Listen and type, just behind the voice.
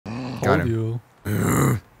told you.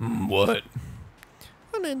 What?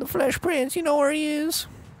 I need the Flesh Prince. You know where he is?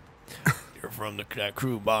 You're from that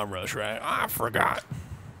crew Bomb Rush, right? I forgot.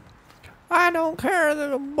 I don't care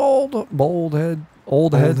that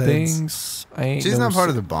old head Heads. things. I ain't She's no not part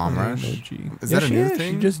of si- the Bomb I ain't Rush. no G. Is Yeah, that a she new is.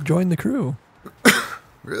 thing? She just joined the crew.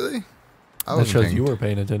 Really? I That wasn't shows paying- you were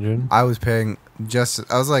paying attention. I was paying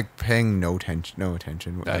I was like paying no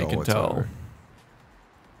attention. I at all can tell. whatsoever.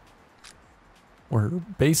 We're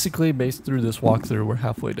basically, based through this walkthrough, we're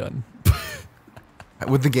halfway done.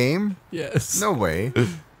 With the game? Yes. No way.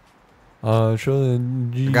 Show the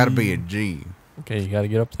G. It gotta be a G. Okay, you gotta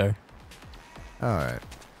get up there. Alright.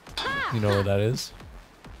 You know where that is?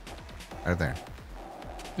 Right there.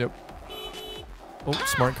 Yep. Oh,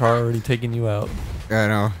 smart car already taking you out. Yeah, I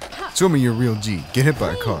know. Show me your real G. Get hit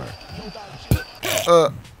by a car.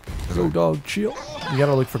 Go dog, chill. You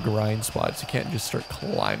gotta look for grind spots. You can't just start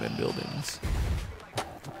climbing buildings.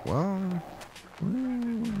 Well, You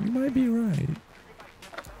might be right.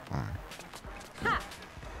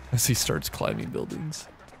 As he starts climbing buildings.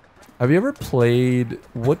 Have you ever played,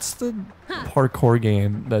 what's the parkour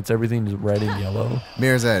game that's everything's red and yellow?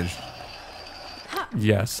 Mirror's Edge.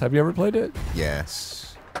 Yes. Have you ever played it?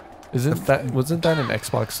 Yes. Wasn't that an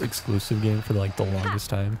Xbox exclusive game for like the longest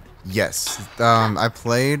time? Yes. I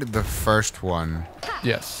played the first one,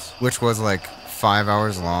 Yes. which was like 5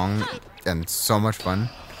 hours long and so much fun.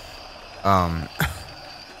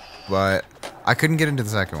 But I couldn't get into the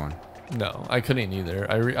second one. No, I couldn't either.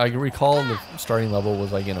 I recall the starting level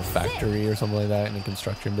was like in a factory or something like that, in a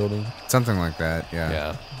construction building. Something like that, yeah.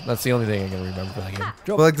 Yeah, that's the only thing I can remember for that game.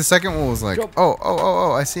 But like the second one was like, Jump.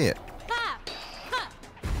 oh, I see it.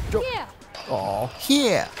 Oh,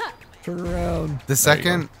 Yeah. turn around. The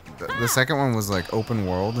second one was like open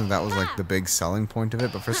world, and that was like the big selling point of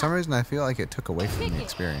it. But for some reason, I feel like it took away from the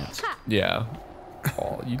experience. Yeah.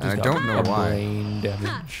 Oh, you just I got don't know a why. brain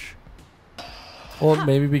damage. Well,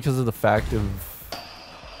 maybe because of the fact of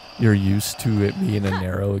you're used to it being a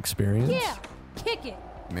narrow experience. Yeah, kick it.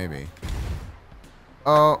 Maybe.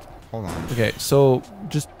 Oh, hold on. Okay, so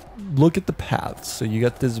just look at the paths. So you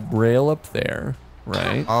got this rail up there,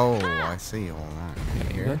 right? Oh, I see. Hold on. Yeah,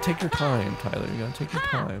 you Here. gotta take your time, Tyler. You gotta take your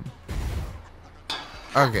time.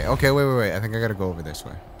 Okay, wait. I think I gotta go over this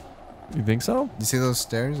way. You think so? You see those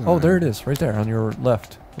stairs? Oh, there it is, right there on your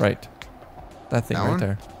left, right. That thing That right one?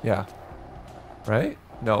 there. Yeah. Right?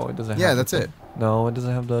 No, it doesn't. Yeah, have that's the, it. No, it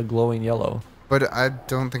doesn't have the glowing yellow. But I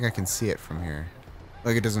don't think I can see it from here.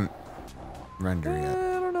 Like it doesn't render yet.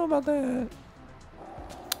 I don't know about that.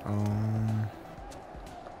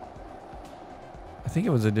 I think it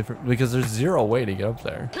was a different because there's zero way to get up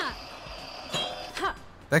there.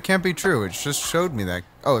 That can't be true. It just showed me that.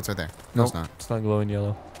 Oh, it's right there. No, it's Nope, not. It's not glowing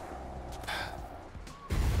yellow.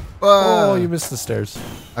 Whoa! Oh, you missed the stairs.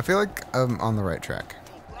 I feel like I'm on the right track.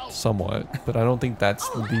 Somewhat, but I don't think that's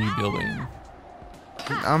the building.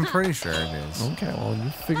 I'm pretty sure it is. Okay, well, you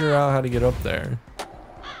figure out how to get up there.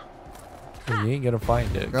 But you ain't gonna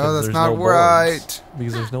find it. 'cause No, that's there's not no right. boards,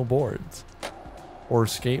 because there's no boards. Or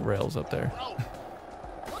skate rails up there.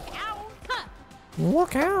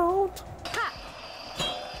 Look out!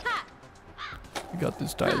 You got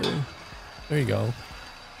this, Tyler. There you go.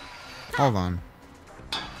 Hold on.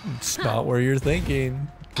 It's not where you're thinking,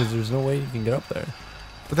 because there's no way you can get up there.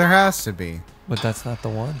 But there has to be. But that's not the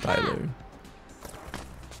one, Tyler.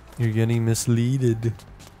 You're getting misleaded.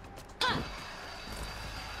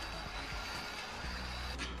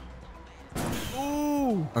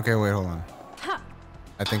 Ooh! Okay, wait, hold on.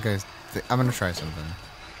 I think I'm gonna try something.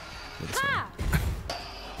 This way.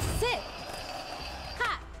 Sit.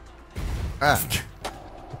 Ah,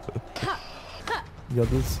 You got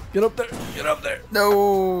this? Get up there! Get up there!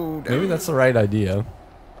 no. Maybe that's the right idea.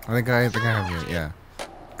 I think I have it. Yeah,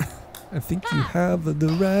 I think you have the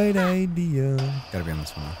right idea. gotta be on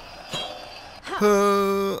this one.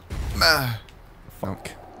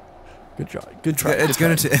 Fuck. Good job. Good try. It's good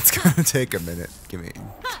gonna try. it's gonna take a minute.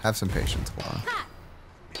 Have some patience. Hold on.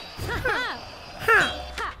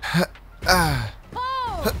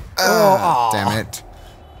 Damn it.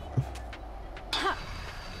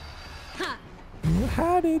 You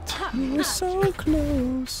had it. You were so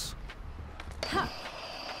close.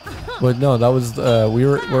 But no, that was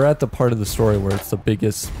we're at the part of the story where it's the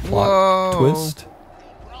biggest plot Whoa. twist.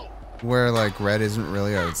 Where like Red isn't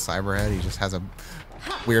really a cyberhead. He just has a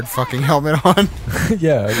weird fucking helmet on.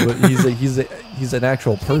 Yeah, but he's an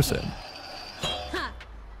actual person.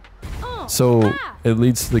 So it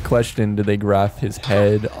leads to the question: did they graft his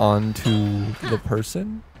head onto the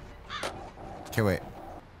person? Okay, wait.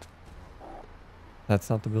 That's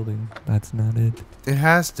not the building. That's not it. It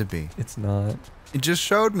has to be. It's not. It just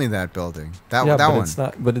showed me that building. That yeah, that but one. it's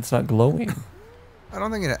not. But it's not glowing. I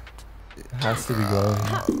don't think it. It has to be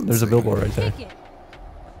glowing. There's a see. billboard right there. Kick it.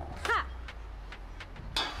 Ha.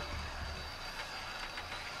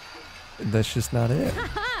 That's just not it.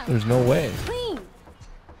 There's no way. Clean.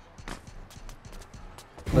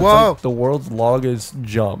 That's Whoa! like the world's longest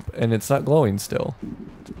jump, and it's not glowing still.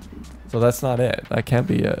 So that's not it. That can't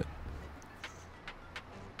be it.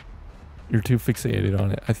 You're too fixated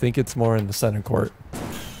on it. I think it's more in the center court.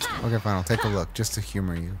 Okay, fine. I'll take a look just to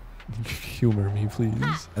humor you. Humor me, please.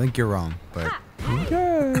 I think you're wrong, but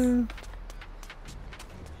Okay.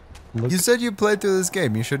 Look, you said you played through this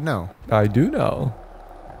game. You should know. I do know.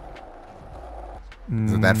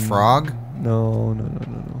 Is it that frog? No, no, no,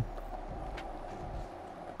 no, no.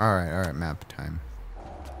 All right. Map time.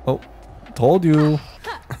 Oh, told you.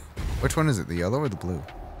 Which one is it? The yellow or the blue?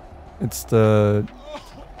 It's the...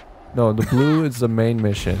 No, the blue is the main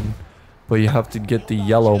mission. But you have to get the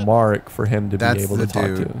yellow mark for him to That's be able the to talk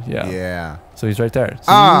dude. to. Yeah. Yeah. So he's right there. See,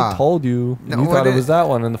 Ah! told you. No, You thought it it was is- that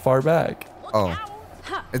one in the far back. Oh.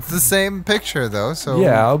 It's the same picture though, so.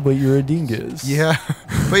 Yeah, but you're a dingus. Yeah.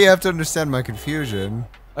 But you have to understand my confusion.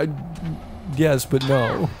 Yes, but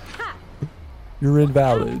no. You're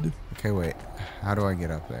invalid. Okay, wait. How do I get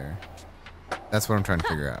up there? That's what I'm trying to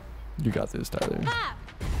figure out. You got this, Tyler.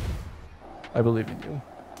 I believe in you.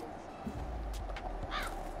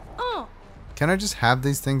 Can I just have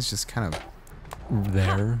these things just kind of,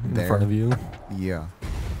 There, in There. front of you. yeah,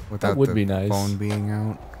 without would the be nice. phone being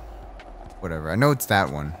out? Whatever. I know it's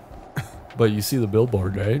that one. But you see the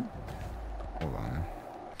billboard, right? Hold on.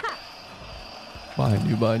 Behind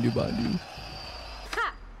you, behind you, behind you.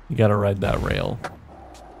 You gotta ride that rail.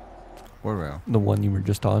 What rail? The one you were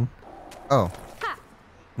just on. Oh,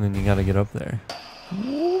 And then you gotta get up there.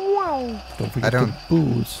 Wow. Don't forget don't- to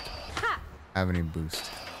boost. have any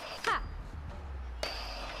boost?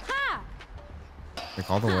 Like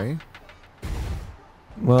all the way?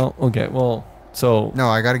 Well, okay, well, so... No,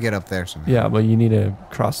 I gotta get up there somehow. Yeah, but you need to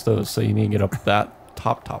cross those, so you need to get up that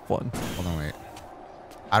top one. Hold on, wait.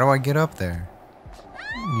 How do I get up there?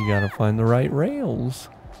 You gotta find the right rails.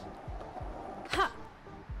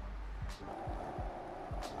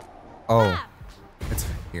 Oh, it's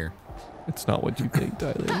here. It's not what you think,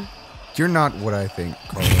 Tyler. You're not what I think,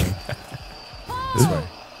 Carly. This way.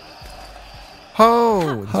 Ho!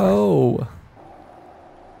 This way. Oh!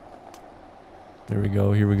 There we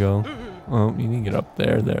go, here we go. Oh, you need to get up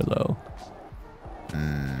there, though.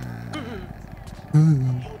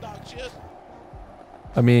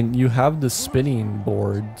 I mean, you have the spinning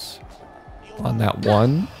boards on that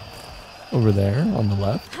one over there on the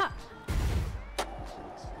left.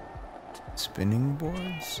 Spinning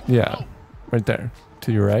boards? Yeah, right there.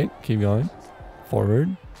 To your right, keep going.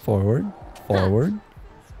 Forward, forward, forward,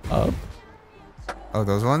 up. Oh,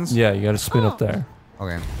 those ones? Yeah, you gotta spin up there.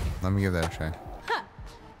 Okay, let me give that a try.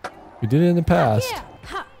 We did it in the past. Yeah.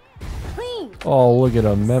 Ha. Clean. Oh, look at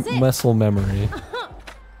a muscle memory.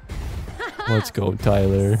 Let's go,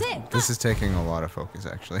 Tyler. Sit. This is taking a lot of focus,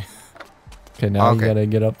 actually. Okay, now you Okay. gotta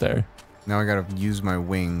get up there. Now I gotta use my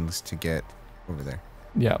wings to get over there.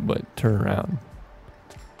 Yeah, but turn around.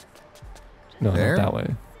 No, There? not that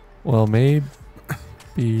way. Well, maybe...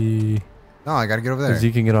 No, I gotta get over there. Because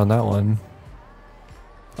you can get on that one.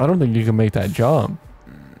 I don't think you can make that jump.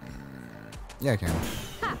 Yeah, I can.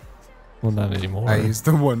 Well, not anymore. I used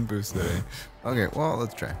the one boost today. Okay, well,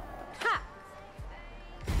 let's try.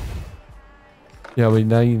 Yeah, but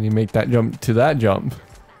now you need to make that jump to that jump.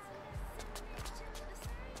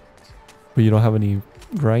 But you don't have any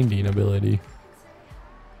grinding ability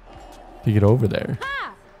to get over there.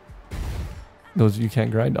 Those you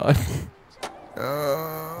can't grind on.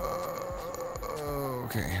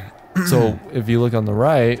 Okay. So if you look on the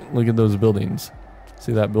right, look at those buildings.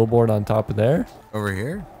 See that billboard on top of there? Over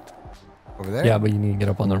here? Over there? Yeah, but you need to get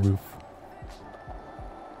up on the roof.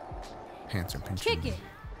 Pants are pinching. Kick it.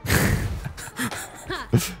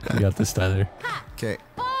 You got this, Tyler. Okay.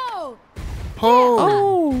 Oh. Oh!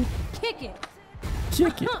 Oh, Kick it.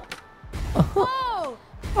 kick it. Oh.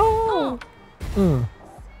 Oh.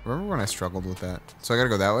 Remember when I struggled with that? So I gotta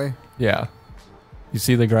go that way? Yeah. You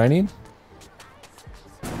see the grinding?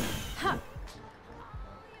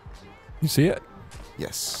 You see it?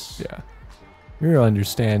 Yes. Yeah. You're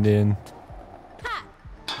understanding.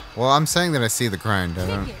 Well, I'm saying that I see the grind. I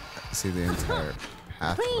don't Kick see the entire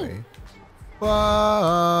pathway. Clean. What?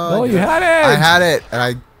 Oh, you had it! I had it, and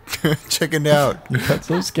I chickened out. You got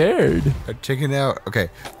so scared. I chickened out. Okay,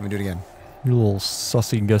 let me do it again. You little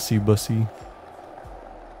sussy gussy bussy.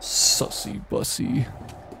 Sussy bussy.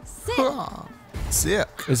 Sit. Ah. Sick.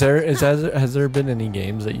 Has there been any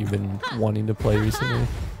games that you've been wanting to play recently?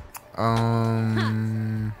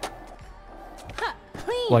 Clean.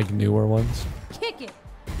 Like newer ones? Kick it.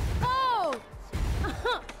 Oh.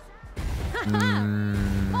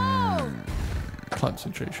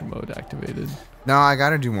 Concentration mode activated. No, I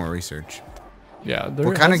gotta do more research. Yeah.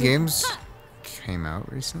 What kind of games came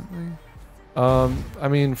out recently? I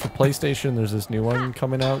mean, for PlayStation, there's this new one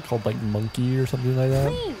coming out called like Monkey or something like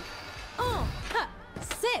that. Clean. Oh.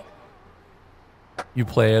 Sit. You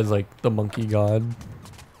play as like the monkey god.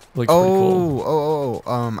 Looks pretty cool.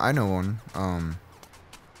 I know one.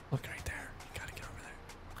 Look right there. You gotta get over there.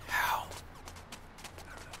 How? I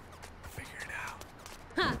don't know. Figure it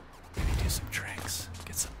out. Maybe do some tricks.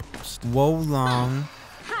 Get some boost. Whoa long.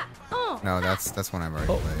 Oh. No, that's one I've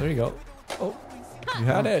already Oh, played. there you go. Oh, you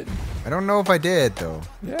had it. I don't know if I did though.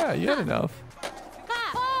 Yeah, you had enough.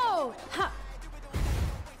 Oh.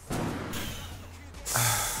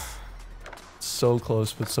 So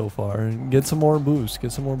close, but so far. Get some more boost.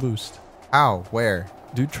 Get some more boost. How? Where?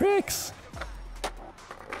 Do tricks.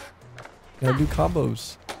 Gotta do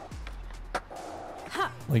combos.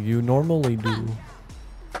 Like you normally do.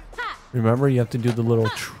 Remember, you have to do the little.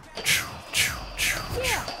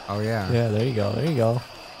 Oh yeah. Yeah, there you go. There you go.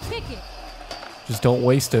 Kick it. Just don't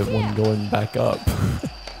waste it when going back up.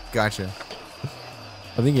 Gotcha.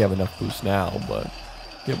 I think you have enough boost now, but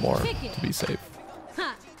get more to be safe.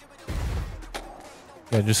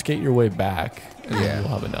 Yeah, just skate your way back, and then you'll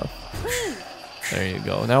have enough. There you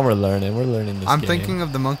go. Now we're learning. We're learning this I'm game. thinking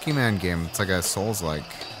of the Monkey Man game. It's like a Souls-like.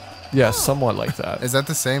 Yeah, somewhat like that. Is that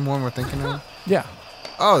the same one we're thinking of? Yeah.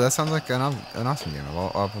 Oh, that sounds like an awesome game.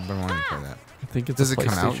 I've been wanting to play that. I think it's Does a it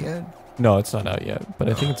come out PlayStation. yet? No, it's not out yet, but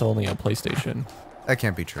I think it's only on PlayStation. That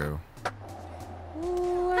can't be true.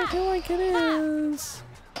 Oh, I feel like it is.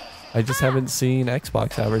 I just haven't seen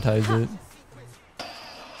Xbox advertise it.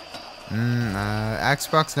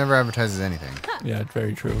 Xbox never advertises anything. Yeah,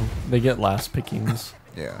 very true. They get last pickings.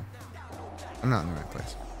 Yeah. I'm not in the right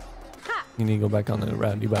place. You need to go back on the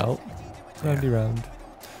roundabout. Roundy round.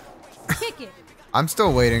 Kick it. I'm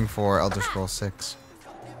still waiting for Elder Scrolls 6.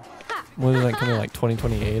 When is that coming? Like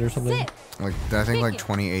 2028 or something? Sit. Like I think like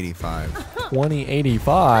 2085.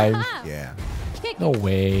 2085? Yeah. Kick No it.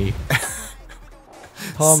 way.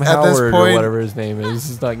 Tom At this Howard or point- whatever his name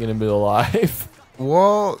is not gonna be alive.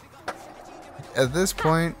 Well, at this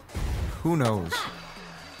point, who knows?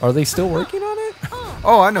 Are they still working on it?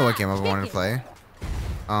 Oh, I know what game I've wanted to play.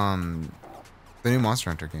 The new Monster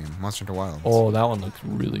Hunter game, Monster Hunter Wilds. Oh, that one looks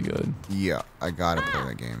really good. Yeah, I gotta play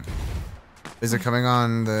that game. Is it coming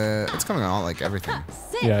on the? It's coming on like everything.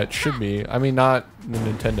 Sit. Yeah, it should be. I mean, not the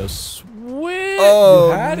Nintendo Switch. Oh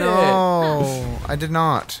You had it. no, I did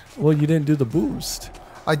not. Well, you didn't do the boost.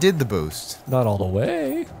 I did the boost. Not all the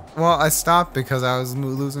way. Well, I stopped because I was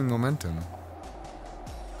losing momentum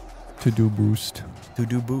To do boost. to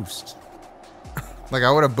do boost. Like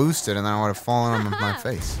I would have boosted and then I would have fallen on my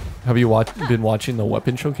face. Have you been watching the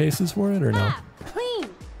weapon showcases for it or no? Clean.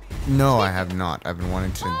 No, I have not. I've been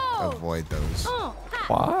wanting to avoid those. Oh.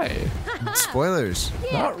 Why? Spoilers.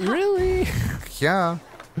 Not really. Yeah.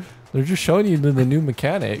 They're just showing you the new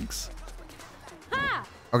mechanics.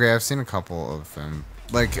 Okay, I've seen a couple of them.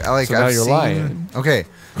 Like so now I've you're seen. lying. Okay.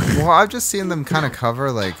 Well, I've just seen them kind of cover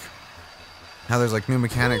like how there's like new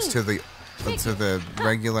mechanics to the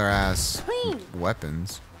regular ass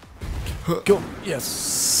weapons. Go. Yes.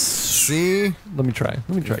 See? Let me try.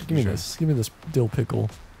 Give me this. Give me this dill pickle.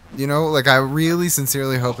 You know, like I really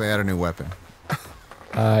sincerely hope they add a new weapon.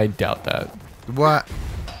 I doubt that. What?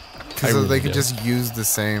 I Because really they could do. just use the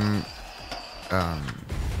same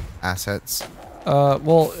assets.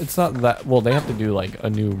 Well, it's not that. Well, they have to do like a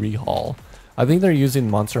new rehaul. I think they're using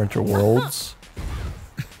Monster Hunter Worlds.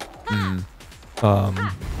 Oh.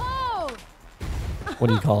 What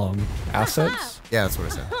do you call them? Assets? Yeah, that's what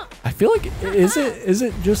I said. I feel like is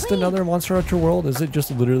it just another Monster Hunter World? Is it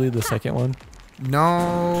just literally the second one?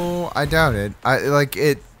 No, I doubt it.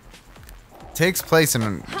 It takes place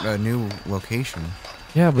in a new location.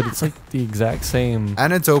 Yeah, but it's like the exact same.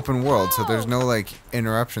 And it's open world, so there's no like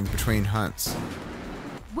interruptions between hunts.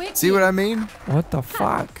 Wicked. See what I mean? What the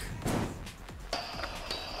fuck?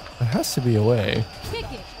 There has to be a way.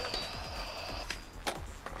 Kick it.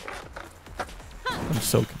 I'm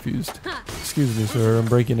so confused. Excuse me, sir. I'm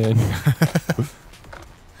breaking in.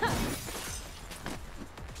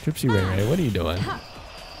 Tripsy Ray Ray, what are you doing? What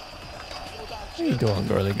are you doing,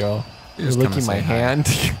 girly girl? You're just coming licking to my say hi. hand.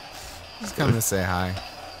 Just coming to say hi.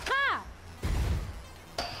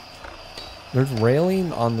 There's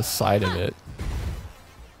railing on the side of it.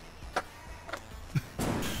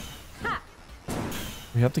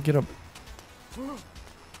 We have to get up.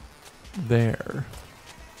 there.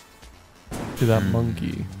 To that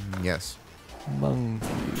monkey. Yes.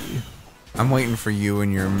 Monkey. I'm waiting for you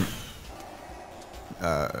and your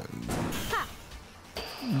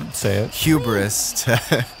Say it. hubris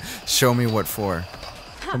to show me what for.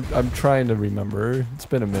 I'm trying to remember. It's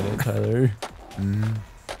been a minute, Tyler.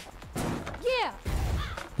 Yeah.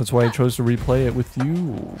 That's why I chose to replay it with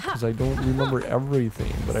you. Because I don't remember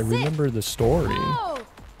everything, but I remember the story. Oh.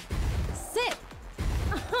 Sit.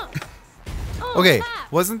 Okay,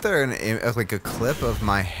 wasn't there like a clip of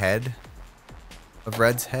my head, of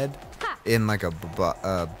Red's head, in like a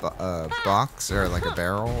box or like a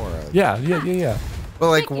barrel or a... Yeah. Well,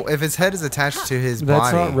 like if his head is attached to his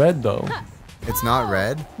That's body, not red though. it's not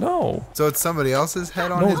red. No. So it's somebody else's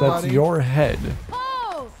head on No, his that's body. your head.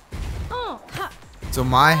 Oh. So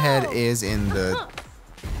my head is in the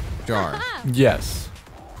jar. Yes.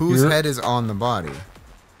 Whose Your- head is on the body?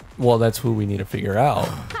 Well, that's who we need to figure out.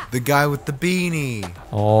 The guy with the beanie.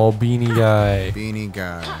 Oh, beanie guy. Beanie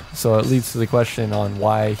guy. So it leads to the question on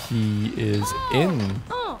why he is in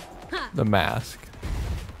the mask.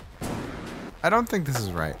 I don't think this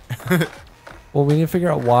is right. Well, we need to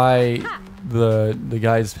figure out why the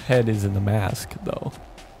guy's head is in the mask, though.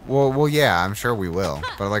 well, yeah, I'm sure we will.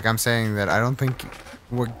 But like I'm saying that I don't think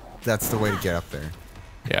that's the way to get up there.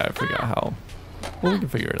 Yeah, I forgot how. Well, we can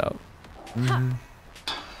figure it out.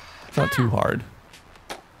 It's not too hard.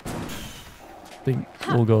 I think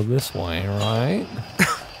we'll go this way, right?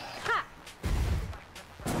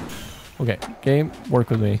 Okay, game, work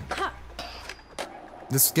with me.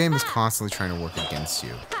 This game is constantly trying to work against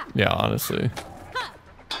you. Yeah, honestly.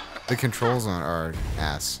 The controls on are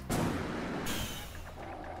ass.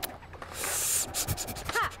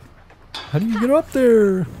 How do you get up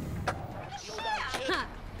there?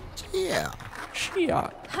 Yeah. Shit.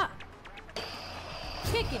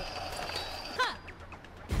 Kick it.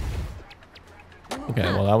 Okay,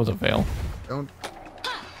 well that was a fail. Don't.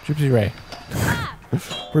 Gypsy Ray.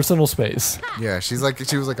 Personal space. Yeah, she was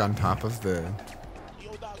like on top of the.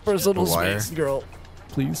 Personal The wire. space, girl.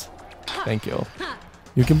 Please. Thank you.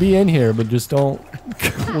 You can be in here, but just don't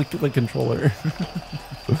look at the controller.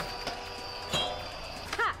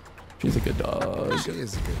 She's a good dog. She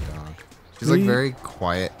is a good dog. She's like very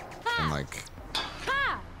quiet and like.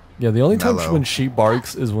 Yeah, the only time Mellow. when she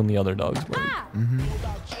barks is when the other dogs bark.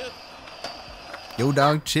 Yo,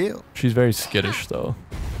 dog, chill. She's very skittish, though.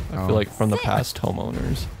 I Oh. feel like from the past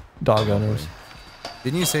homeowners, dog owners.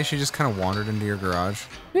 Didn't you say she just kind of wandered into your garage?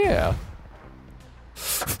 Yeah.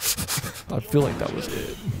 I feel like that was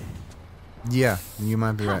it. Yeah, you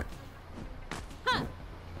might be right.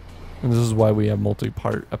 And this is why we have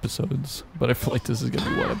multi-part episodes. But I feel like this is gonna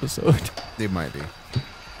be one episode. It might be.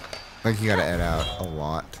 Like you gotta edit out a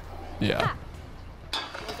lot. Yeah.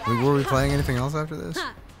 Were we playing anything else after this?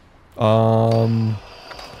 I'm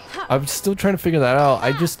still trying to figure that out.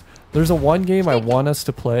 There's a one game I want us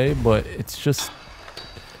to play, but it's just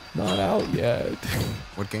not out yet.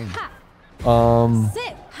 What game? Sit. Oh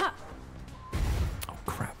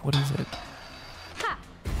crap, what is it?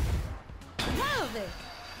 Move it.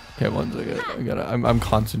 Okay, one second. I'm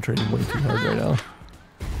concentrating way too hard right now.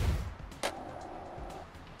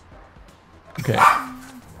 Okay.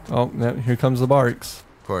 Oh, no, here comes the barks.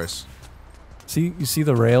 Of course. You see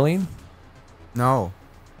the railing? No.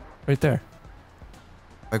 Right there.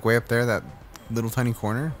 Like way up there, that little tiny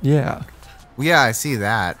corner? Yeah. Well, yeah, I see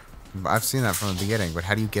that. I've seen that from the beginning, but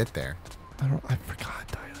how do you get there? I forgot,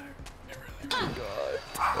 Tyler.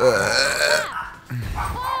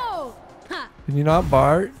 Oh. Can you not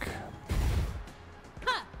bark?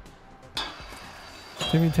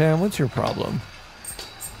 Timmy Tam, what's your problem?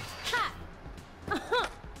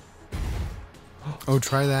 Oh,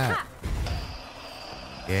 try that.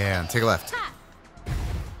 Yeah, take a left.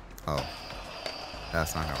 Oh.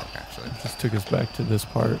 That's not gonna work, actually. Just took us back to this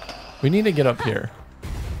part. We need to get up here.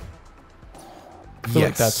 I feel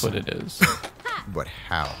like that's what it is. But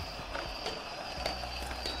how?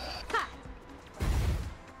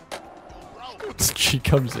 She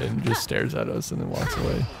comes in, just stares at us, and then walks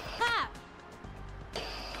away.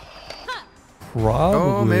 Probably.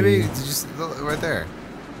 Oh, maybe just right there.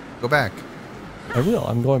 Go back. I will.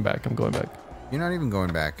 I'm going back. I'm going back. You're not even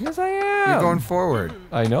going back. Yes, I am. You're going forward.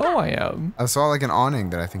 I know I am. I saw like an awning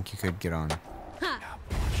that I think you could get on.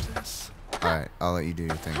 Watch this. Alright, I'll let you do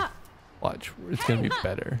your thing. Watch. It's gonna be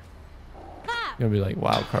better. You're gonna be like,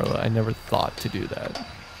 wow, Carla, I never thought to do that.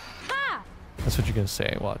 That's what you're gonna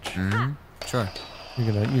say. Watch. Mm-hmm. Sure.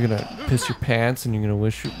 You're gonna piss your pants, and you're gonna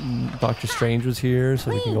wish Doctor Strange was here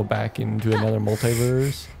so we can go back into another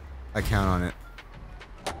multiverse. I count on it.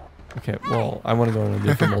 Okay, well, I want to go in a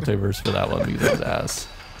different multiverse for that one because that was ass.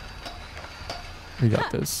 We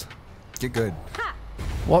got this. Get good.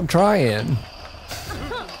 Well, I'm trying.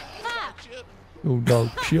 Oh, dog,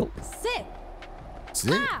 chill. Sit.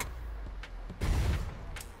 Sick.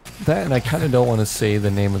 That, and I kind of don't want to say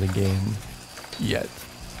the name of the game yet.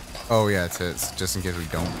 Oh yeah, it's just in case we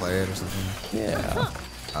don't play it or something. Yeah.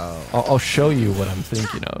 Oh, I'll show you what I'm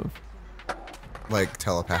thinking of. like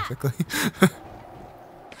telepathically.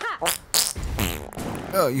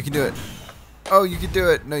 Oh, you can do it. Oh, you can do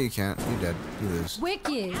it. No, you can't. You're dead. You lose.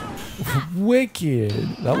 Wicked. Wicked.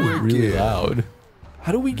 That was really Wicked. loud.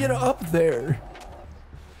 How do we get up there?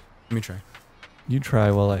 Let me try. You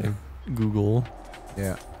try while I Google.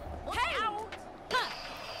 Yeah.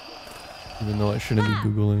 Even though I shouldn't be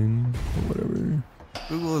Googling. But whatever.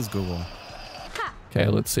 Google is Google. Okay,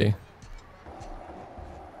 let's see.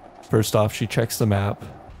 First off, she checks the map.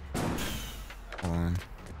 Hold on.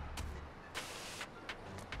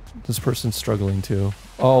 This person's struggling too.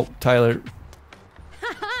 Oh, Tyler.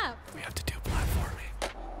 We have to do platforming.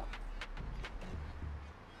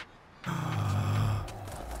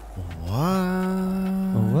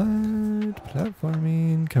 What? What?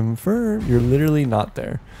 Platforming confirmed. You're literally not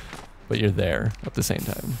there, but you're there at the same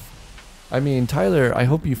time. I mean, Tyler, I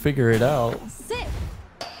hope you figure it out. Sit.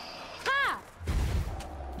 Ha.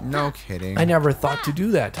 No kidding. I never thought to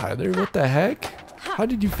do that, Tyler. What the heck? How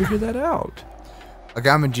did you figure that out? Like,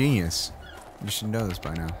 I'm a genius. You should know this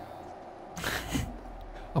by now.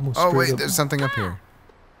 Almost Oh straight wait, up- there's something up here.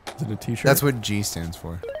 Is it a t-shirt? That's what G stands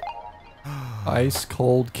for. Ice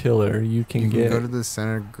cold killer. You can You can get. go to the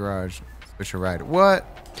center garage, switch a ride. What?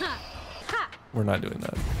 We're not doing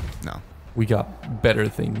that. No. We got better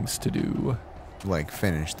things to do. Like,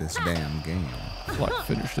 finish this damn game. Like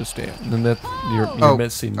finish this damn. And then that you're Oh.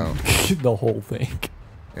 missing Oh. the whole thing.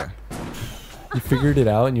 Yeah. You figured it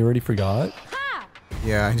out and you already forgot.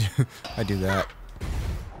 Yeah, I do that.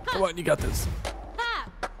 Come on, you got this.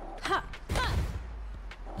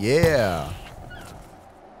 Yeah.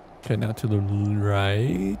 Okay, now to the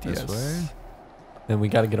right. This way. Then we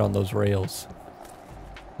got to get on those rails.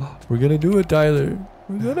 We're gonna do it, Tyler.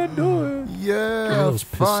 We're gonna do it. Look at Yeah, those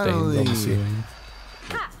piss stains on the finally. ceiling.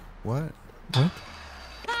 What? What?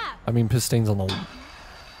 I mean, piss stains on the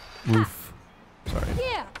roof. Sorry.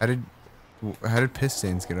 Yeah. How did piss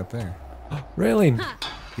stains get up there? Railing.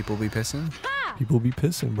 People be pissing? People be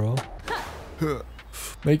pissing, bro.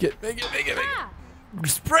 Make it.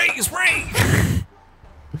 Spray.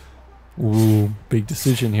 Ooh, big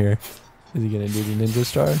decision here. Is he gonna do the ninja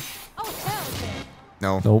star? Oh, hell yeah.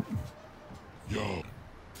 No. Nope.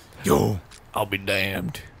 Yo. I'll be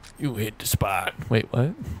damned. You hit the spot. Wait,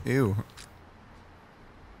 what? Ew.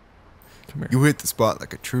 Come here. You hit the spot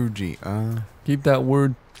like a true G. Keep that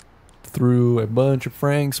word through a bunch of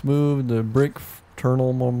Franks. Move the brick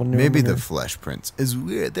turnal. Maybe the flesh prince is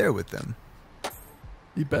weird there with them.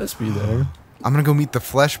 He best be there. I'm gonna go meet the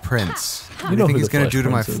flesh prince. What do you know think who he's the gonna Flesh do to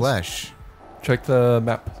my Prince is. flesh? Check the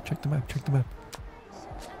map. Check the map.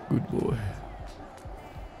 Good boy.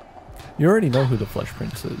 You already know who the Flesh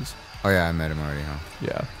Prince is. Oh yeah, I met him already, huh?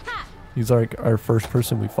 Yeah. He's like our first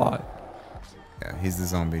person we fought. Yeah, he's the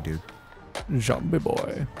zombie dude. Zombie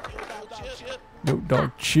boy. Yo,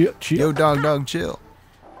 dog, chill. Yo, dog, chill.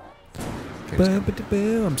 Okay, let's go.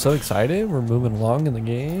 Ba-ba-da-ba. I'm so excited. We're moving along in the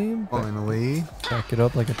game. Finally. Back it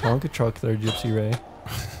up like a Tonka truck there, Gypsy Ray.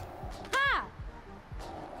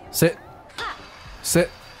 Sit.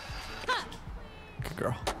 Good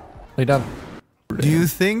girl. Lay down. Do you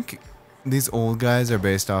think these old guys are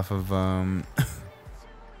based off of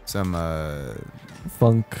some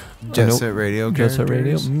Funk. Jet Set Radio Jet Set Radio?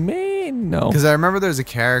 characters? Man, no. Because I remember there's a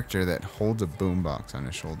character that holds a boombox on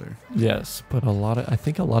his shoulder. Yes, but I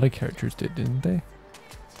think a lot of characters did, didn't they?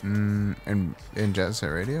 And in Jet Set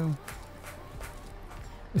Radio?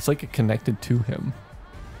 It's like it connected to him.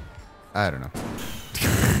 I don't know.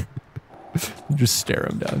 You just stare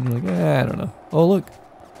him down. You're like, I don't know. Oh, look.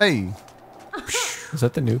 Hey, Is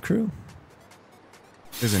that the new crew?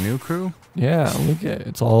 there's a new crew? Yeah, look at it.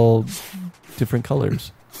 It's all different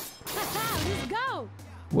colors. Let's go.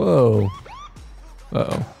 Whoa.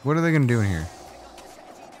 Uh-oh. What are they gonna do in here?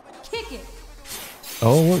 Kick it.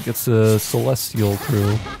 Oh, look. It's the Celestial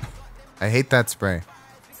crew. I hate that spray.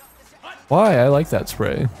 Why? I like that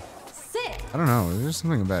spray. Sit. I don't know. There's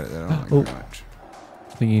something about it that I don't like Oh. very much.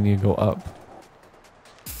 I think you need to go up.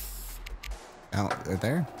 Out right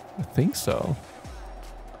there? I think so.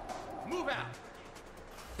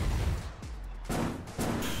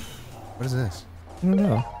 What is this? I don't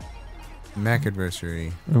know. Mac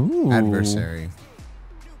adversary. Ooh. Adversary.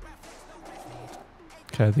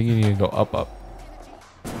 Okay, I think you need to go up.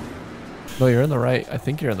 No, you're in the right. I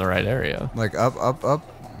think you're in the right area. Like up.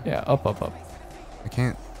 Yeah, up. I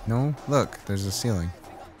can't. No, look, there's a ceiling.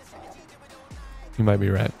 You might be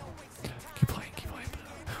right. Keep playing.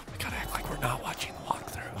 We gotta act like we're not watching the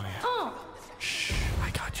walkthrough. Oh, yeah. Oh. Shh. I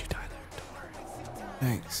got you, Tyler. Don't worry.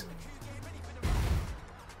 Thanks.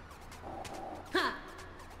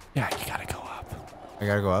 Yeah, you gotta go up. I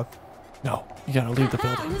gotta go up? No, you gotta leave the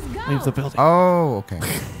building. Let's go. Leave the building. Oh, okay.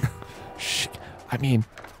 Shh. I mean,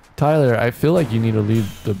 Tyler, I feel like you need to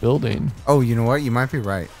leave the building. Oh, you know what? You might be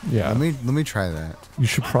right. Yeah. Let me try that. You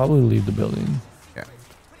should probably leave the building. Yeah.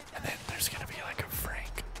 And then there's gonna be like a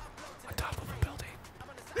Frank on top of a building.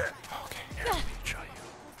 Okay, here, let me show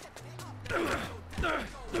you.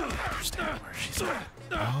 I understand where she's at.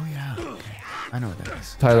 Oh yeah. Okay. I know what that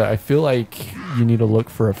is. Tyler, I feel like you need to look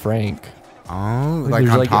for a Frank. Oh, like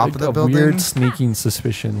there's on top of the a building? weird sneaking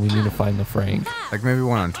suspicion we need to find the Frank. Like maybe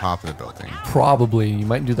one on top of the building. Probably. You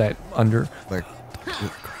might do that under. Like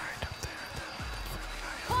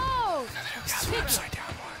Oh. Yeah, the upside down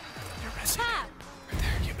one. You're missing it. Right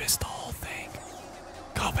there. You missed the whole thing.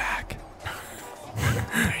 Go back.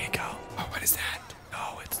 There you go. oh, what is that?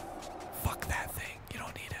 No, it's fuck that thing. You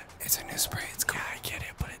don't need it. It's a new spray. It's cool. Yeah, I get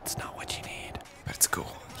it, but it's not what you need. But it's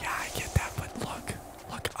cool. Yeah, I get that, but look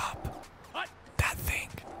up. What? That thing.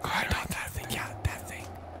 Oh, I don't Not that thing. Yeah, that thing.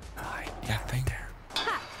 That thing. There.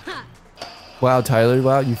 Wow, Tyler.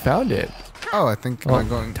 Wow, you found it. Oh, I think Oh,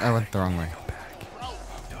 I went the wrong way. Go back.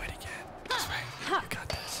 Do it again. This way. You got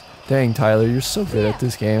this. Dang, Tyler, you're so good at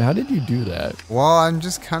this game. How did you do that? Well, I'm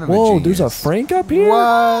just kind of a Whoa, genius. there's a Frank up here?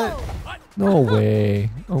 What? No way.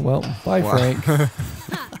 Oh, well, bye, Wow. Frank.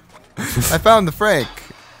 I found the Frank.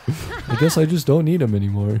 I guess I just don't need him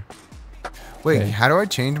anymore. Wait, Okay. how do I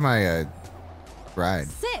change my ride?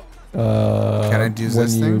 Sit. Can I use when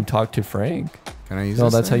this you thing? talk to Frank. Can I use No,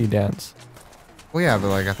 this that's how thing? you dance. Well, yeah, but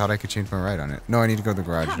like I thought I could change my ride on it. No, I need to go to the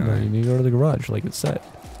garage. Don't No, I? you need to go to the garage like it said.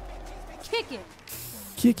 Kick it.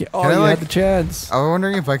 Kick it. Oh, Can I, you like- had the chance. I was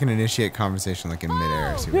wondering if I can initiate conversation like in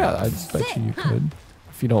midair. See what Yeah, I happens. just bet you could.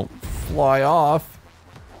 If you don't fly off.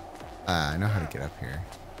 I know how to get up here.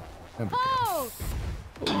 No big deal. Oh.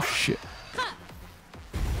 Oh, shit. I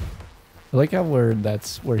like how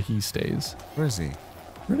that's where he stays. Where is he?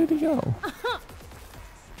 Where did he go?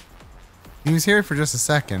 He was here for just a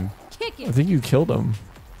second. Kick I it. think you killed him.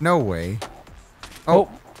 No way. Oh.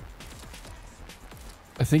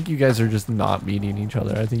 I think you guys are just not meeting each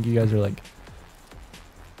other. I think you guys are like,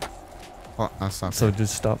 Well, I'll stop. so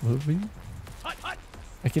just stop moving.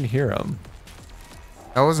 I can hear him.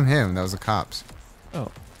 That wasn't him. That was the cops.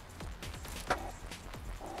 Oh.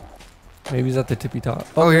 Maybe he's at the tippy top.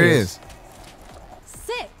 Oh, here there he is.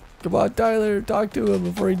 Sit. Come on, Tyler. Talk to him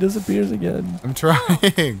before he disappears again. I'm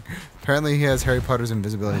trying. Apparently, he has Harry Potter's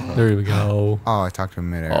invisibility cloak. There we go. Oh, I talked to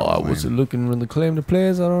him midair. Oh, I Lame. wasn't looking for the claim to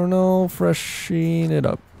place. I don't know. Freshening it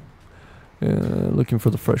up. Looking for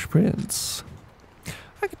the Fresh Prince.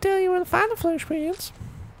 I can tell you where to find the Fresh Prince.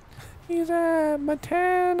 He's at my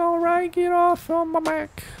 10. Alright, get off on my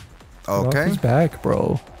back. Get off Okay. his back,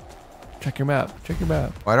 bro. Check your map. Check your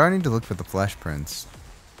map. Why do I need to look for the Flesh Prince?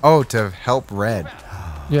 Oh, to help Red.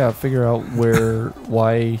 Yeah, figure out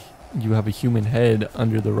why you have a human head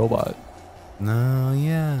under the robot. No,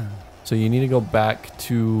 yeah. So you need to go back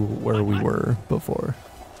to where we were before.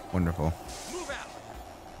 Wonderful.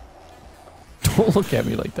 Don't look at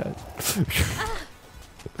me like that.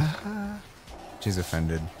 She's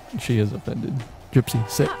offended. She is offended. Gypsy,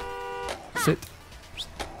 sit. Sit.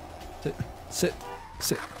 Sit. Sit.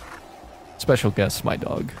 Sit. Special guest, my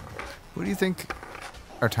dog. What do you think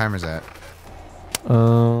our timer's at?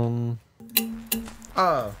 Um,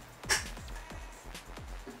 Oh.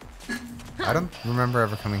 I don't remember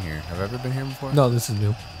ever coming here. Have I ever been here before? no, this is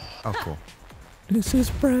new. Oh, cool. This is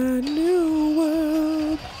brand new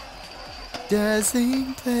world.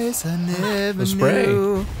 Dazzling place I never The spray.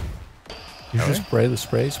 knew. You Oh, should yeah? spray the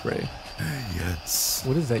spray. Yes.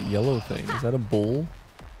 What is that yellow thing? Is that a bowl?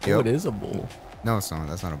 Oh, Yep. it is a bowl. No, it's not.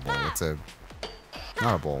 That's not a bowl. It's a...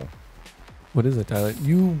 Not a bowl. What is it, Tyler?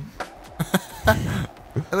 You...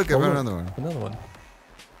 Hey, look, I Oh, found look. another one. Another one.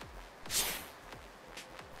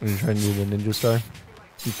 Are you trying to do the ninja star?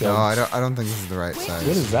 Keep No, going. I don't think this is the right size.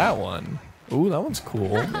 What is that one? Ooh, that one's cool.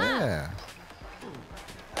 Yeah.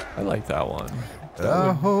 I like that one.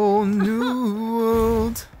 A whole new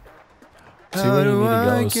world. See How where you do need to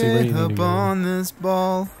go, I see where you get need to up go. on this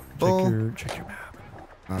ball? Bowl. Check your map.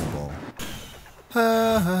 Not a bowl.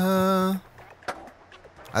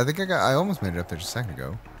 I think I almost made it up there just a second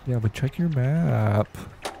ago. Yeah, but check your map.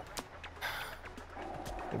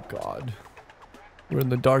 Oh God. We're in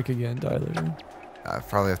the dark again, Tyler. I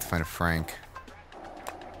probably have to find a Frank.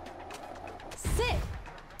 Sit.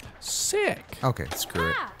 Sick. Okay, screw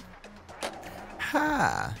it. Ah.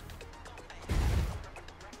 Ha!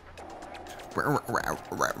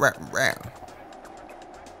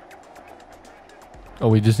 Oh,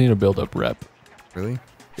 we just need to build up rep. Really?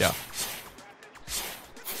 Yeah.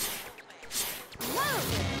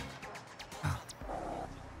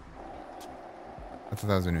 I thought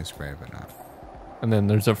that was a new spray, but not. And then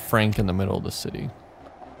there's a Frank in the middle of the city.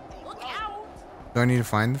 Look out! Do I need to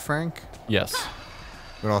find the Frank? Yes.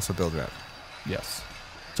 But also build rep. Yes.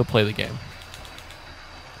 So play the game.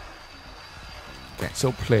 Okay.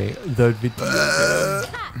 So play the video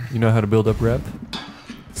game. You know how to build up rep?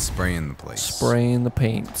 Spraying the place. Spraying the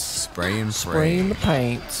paints. Spray and pray. Spraying the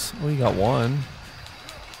paints. Well, you got one.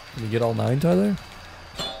 Can you get all 9, Tyler?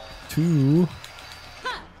 2.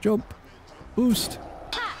 Jump. Boost.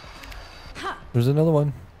 There's another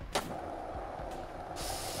one.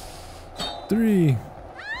 3.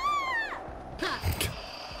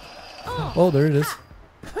 Oh, there it is.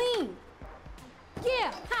 Clean!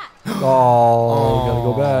 Yeah! Ha! Oh, gotta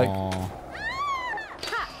go back. Aw.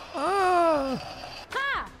 Ah.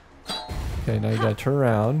 Ha! Okay, now you gotta turn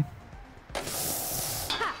around.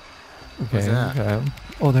 Okay, that? okay.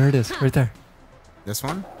 Oh, there it is, right there. This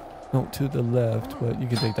one? No, to the left, but you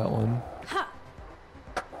can take that one.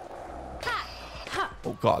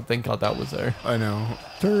 Oh God, thank God that was there. I know.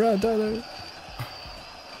 Turn around, Tyler.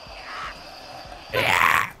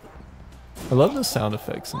 I love the sound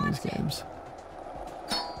effects in these games.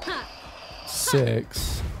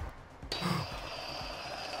 6.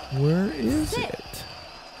 Where is it?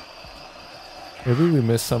 Maybe we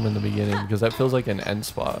missed some in the beginning because that feels like an end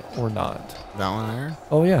spot or not. That one there?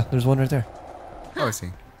 Oh yeah, there's one right there. Oh, I see.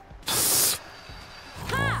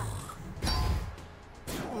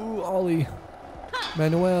 Ooh, Ollie.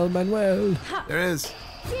 Manuel. There it is.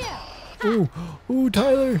 Ooh,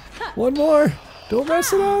 Tyler. One more. Don't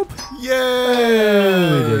mess it up.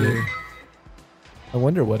 Yay! We did it. I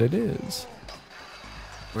wonder what it is.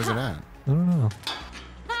 Where's it at? I don't know.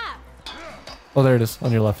 Oh, there it is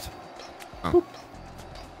on your left. Oh. Boop.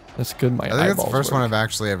 That's good. My I think that's the eyeballs first work. one I've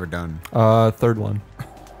actually ever done. Third one.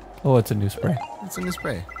 Oh, it's a new spray. It's a new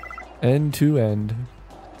spray. End to end.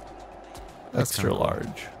 That's Extra kinda cool.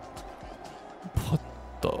 large. What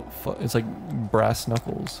the fuck? It's like brass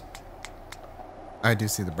knuckles. I do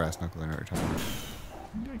see the brass knuckle in every time.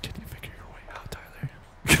 Can you figure your way out, Tyler?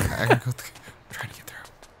 I can go try to get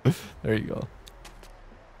through. There you go.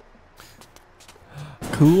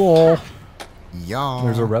 Cool. Y'all.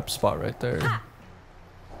 There's a rep spot right there.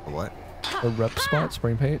 A what? A rep spot,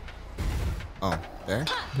 spray paint. Oh, there?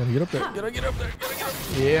 Gotta get up there. Gotta get up there. Gotta get up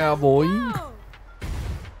there. Yeah, boy.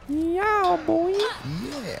 Yeah, boy.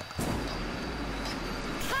 Yeah.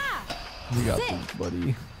 You got these,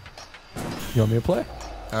 buddy. You want me to play?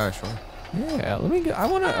 Sure. Yeah, let me get. I'm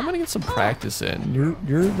gonna get some practice in.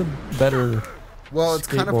 You're the better. Well, it's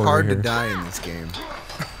kind of skateboarder hard here. to die in this game.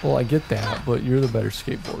 Well, I get that, but you're the better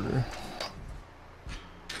skateboarder.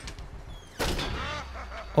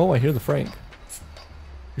 Oh, I hear the Frank.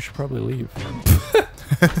 You should probably leave.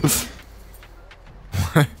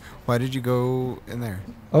 Why did you go in there?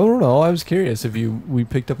 I don't know. I was curious if we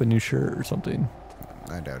picked up a new shirt or something.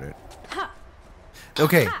 I doubt it.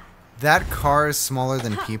 Okay, that car is smaller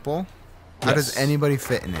than people. How does Yes. anybody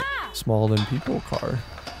fit in it? Smaller than people car.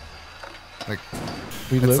 Like,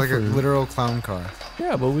 We it's live like for a literal clown car.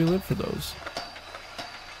 yeah, but we live for those.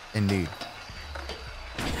 Indeed.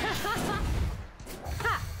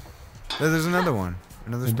 There's another one.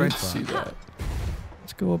 Another I spray did see spot. that.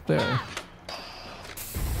 Let's go up there.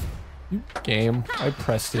 You game. I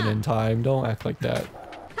pressed it in time. Don't act like that.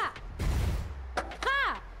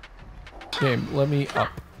 Game, let me up.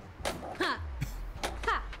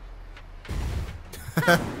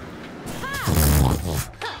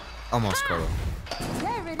 Almost, Carlo.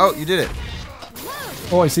 Oh, you did it.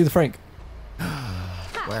 Oh, I see the Frank.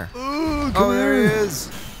 Where? Oh, there he is.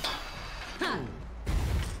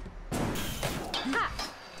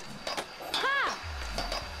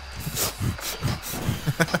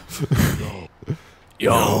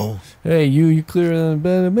 Yo. Hey, you clear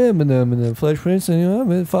the flesh prints and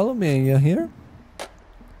you follow me. You here?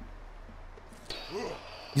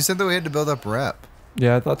 You said that we had to build up rep.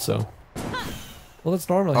 Yeah, I thought so. Well, that's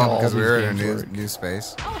normally how Oh, all because these we were in a games new, work. new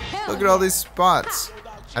space. Oh, hell Look at all these spots.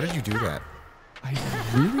 How did you do that? I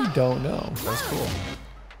really don't know. That's cool.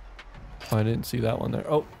 Oh, I didn't see that one there.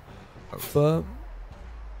 Oh, but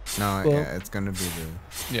No, Well- yeah, it's gonna be the.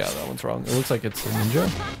 yeah, that one's wrong. It looks like it's the ninja.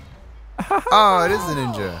 Oh, it is the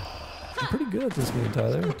ninja. I'm pretty good at this game,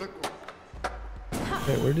 Tyler.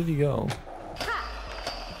 Okay, where did he go?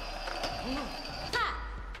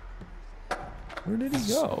 Where did he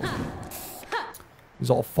go? He's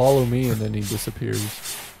all follow me and then he disappears.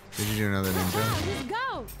 Did you do another ninja? Let's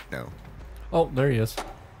go. No. Oh, there he is.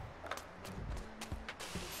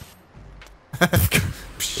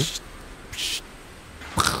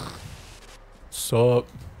 Sup?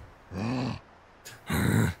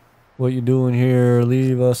 What you doing here?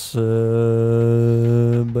 Leave us. But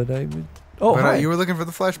I would. Oh, But hi. you were looking for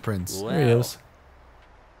the flesh prince. There he is.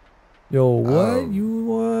 Yo, what Oh. you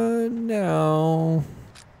want now?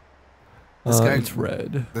 This guy- it's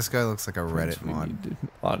red. This guy looks like a Reddit We mod. need to-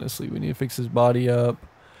 honestly, we need to fix his body up.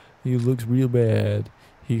 He looks real bad.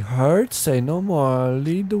 He hurts. Say no more.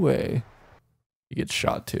 Lead the way. He gets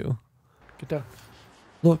shot too. Get down.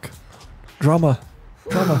 Look. Drama.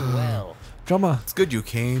 Drama. Drama. It's good you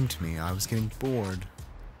came to me. I was getting bored.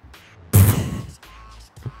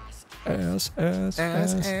 Ass.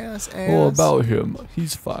 Oh, about him.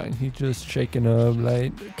 He's fine. He's just shaking a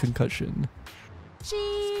light concussion.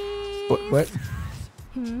 Cheese. What?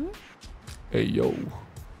 Hmm? Hey, yo.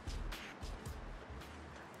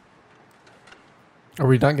 Are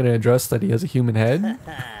we not going to address that he has a human head?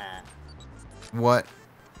 What?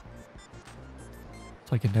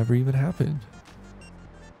 It's like it never even happened.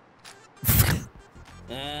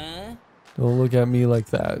 Don't look at me like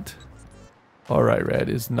that. Alright, Red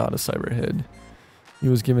is not a cyberhead. He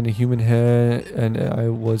was given a human head and I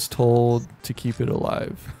was told to keep it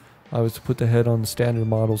alive. I was to put the head on the standard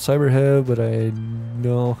model cyberhead, but I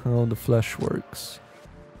know how the flesh works.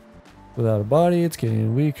 Without a body, it's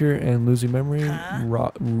getting weaker and losing memory,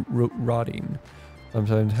 rotting.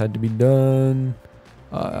 Sometimes had to be done.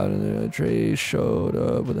 Out of the tray showed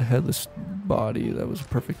up with a headless body. That was a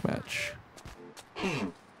perfect match.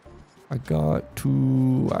 I got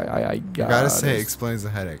to. I You gotta say, explains the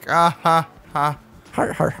headache. Ah ha ha.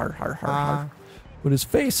 Har. With his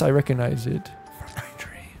face, I recognize it from my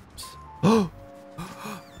dreams.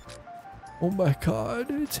 Oh my God,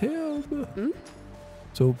 it's him.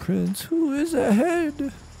 So Prince, who is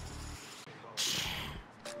ahead?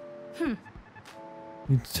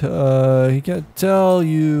 He can't tell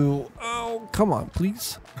you. Oh, come on,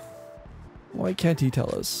 please. Why can't he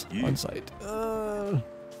tell us on site?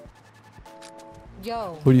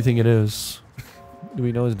 Yo. Who do you think it is? Do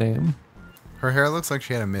we know his name? Her hair looks like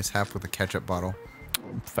she had a mishap with a ketchup bottle.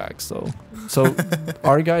 Facts, though. So,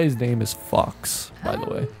 our guy's name is Fox, by the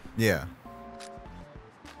way. Yeah.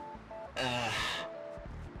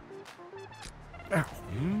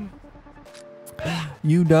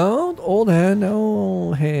 You don't? Old head,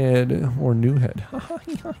 no head. Or new head.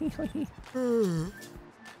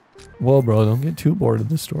 Well, bro, don't get too bored of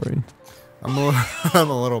this story. I'm a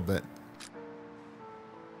little bit.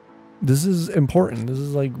 This is important. This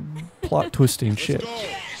is like plot twisting shit.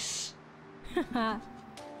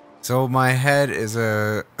 So my head is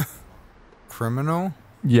a criminal,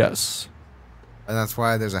 Yes. and that's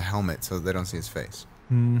why there's a helmet so they don't see his face.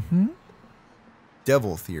 Mm-hmm.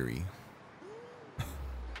 Devil theory.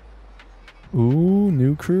 Ooh,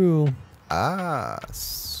 new crew. Ah.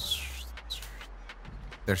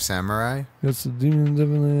 They're samurai. That's the demon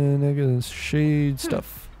devil shade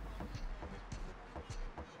stuff.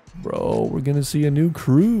 Bro, we're gonna see a new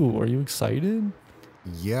crew. Are you excited?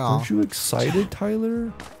 Yeah. Aren't you excited,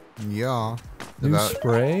 Tyler? Yeah. New About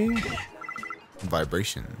spray?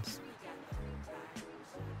 vibrations.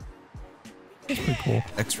 That's pretty cool.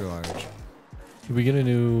 Extra large. Did we get a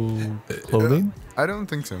new clothing? I don't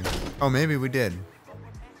think so. Oh, maybe we did.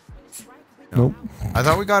 Nope. I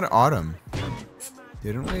thought we got autumn.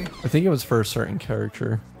 Didn't we? I think it was for a certain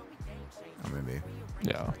character. Oh, maybe.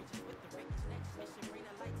 Yeah.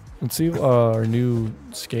 Let's see our new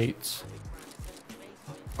skates.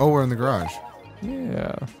 Oh, we're in the garage.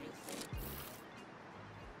 Yeah.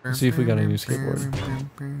 Let's see if we got a new skateboard.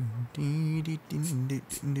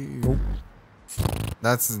 Nope.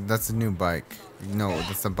 That's a new bike. No,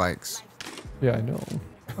 that's the bikes. Yeah, I know.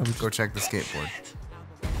 Go check the skateboard.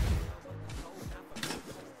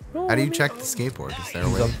 No, How do you I mean- check the skateboard? Is there a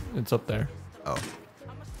It's way? up, it's up there. Oh.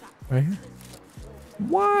 Right here.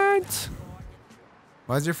 What?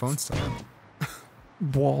 Why is your phone still on?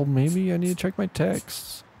 Well, maybe I need to check my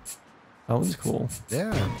texts. That one's cool.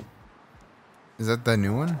 Yeah. Is that the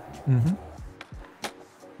new one? Mm-hmm.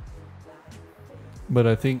 But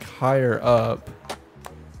I think higher up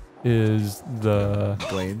is the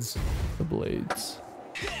Blades. blades.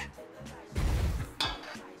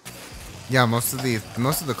 Yeah, most of the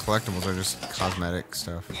collectibles are just cosmetic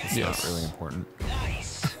stuff. It's Yes. not really important.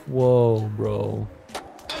 Whoa, bro.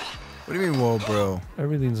 What do you mean, whoa, bro?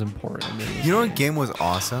 Everything's important. in this You know game. what game was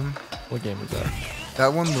awesome? What game was that?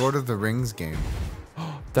 That one Lord of the Rings game.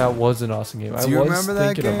 That was an awesome game. Do I you was remember that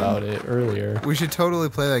thinking game? about it earlier. We should totally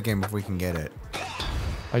play that game if we can get it.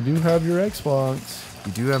 I do have your Xbox.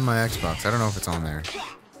 You do have my Xbox. I don't know if it's on there.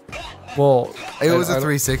 Well, It was I a don't-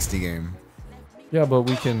 360 game. Yeah, but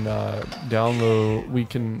we can download.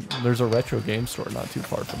 There's a retro game store not too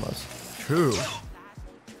far from us. True.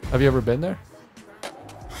 Have you ever been there?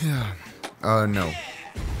 Yeah. No.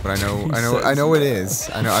 But I know He it is.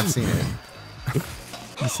 I know I've seen it.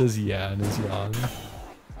 He says yeah and is young.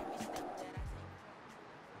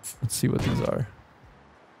 Let's see what these are.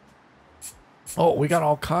 Oh, we got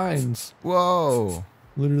all kinds. Whoa.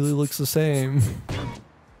 Literally looks the same.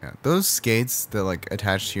 Yeah, those skates that like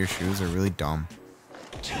attach to your shoes are really dumb.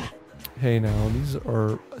 Hey now, these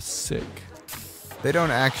are sick. They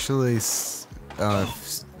don't actually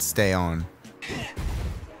stay on.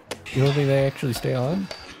 You don't think they actually stay on?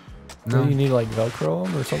 No. Maybe you need to like Velcro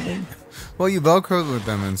them or something? Well, you Velcro with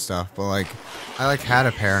them and stuff, but like, I like had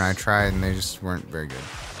a pair and I tried and they just weren't very good.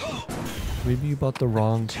 Maybe you bought the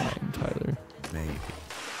wrong kind, Tyler. Maybe.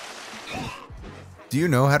 Do you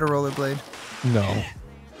know how to rollerblade? No.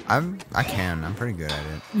 I can. I'm pretty good at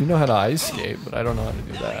it. You know how to ice skate, but I don't know how to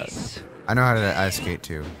do that. I know how to ice skate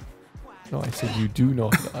too. No, I said you do know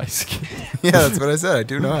how to ice skate. Yeah, that's what I said. I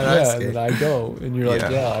do know how to ice Yeah, skate. and then I go, and you're like, Yeah.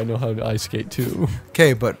 yeah, I know how to ice skate too.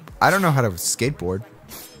 Okay, but I don't know how to skateboard.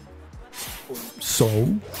 So?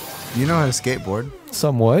 You know how to skateboard.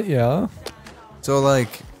 Somewhat, yeah. So like,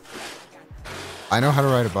 I know how to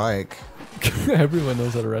ride a bike. Everyone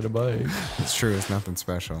knows how to ride a bike. It's true. It's nothing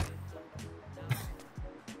special.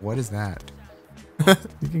 What is that?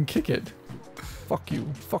 You can kick it. Fuck you,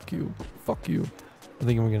 fuck you, fuck you. I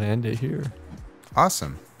think we're gonna end it here.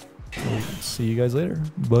 Awesome. So, see you guys later.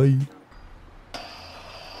 Bye.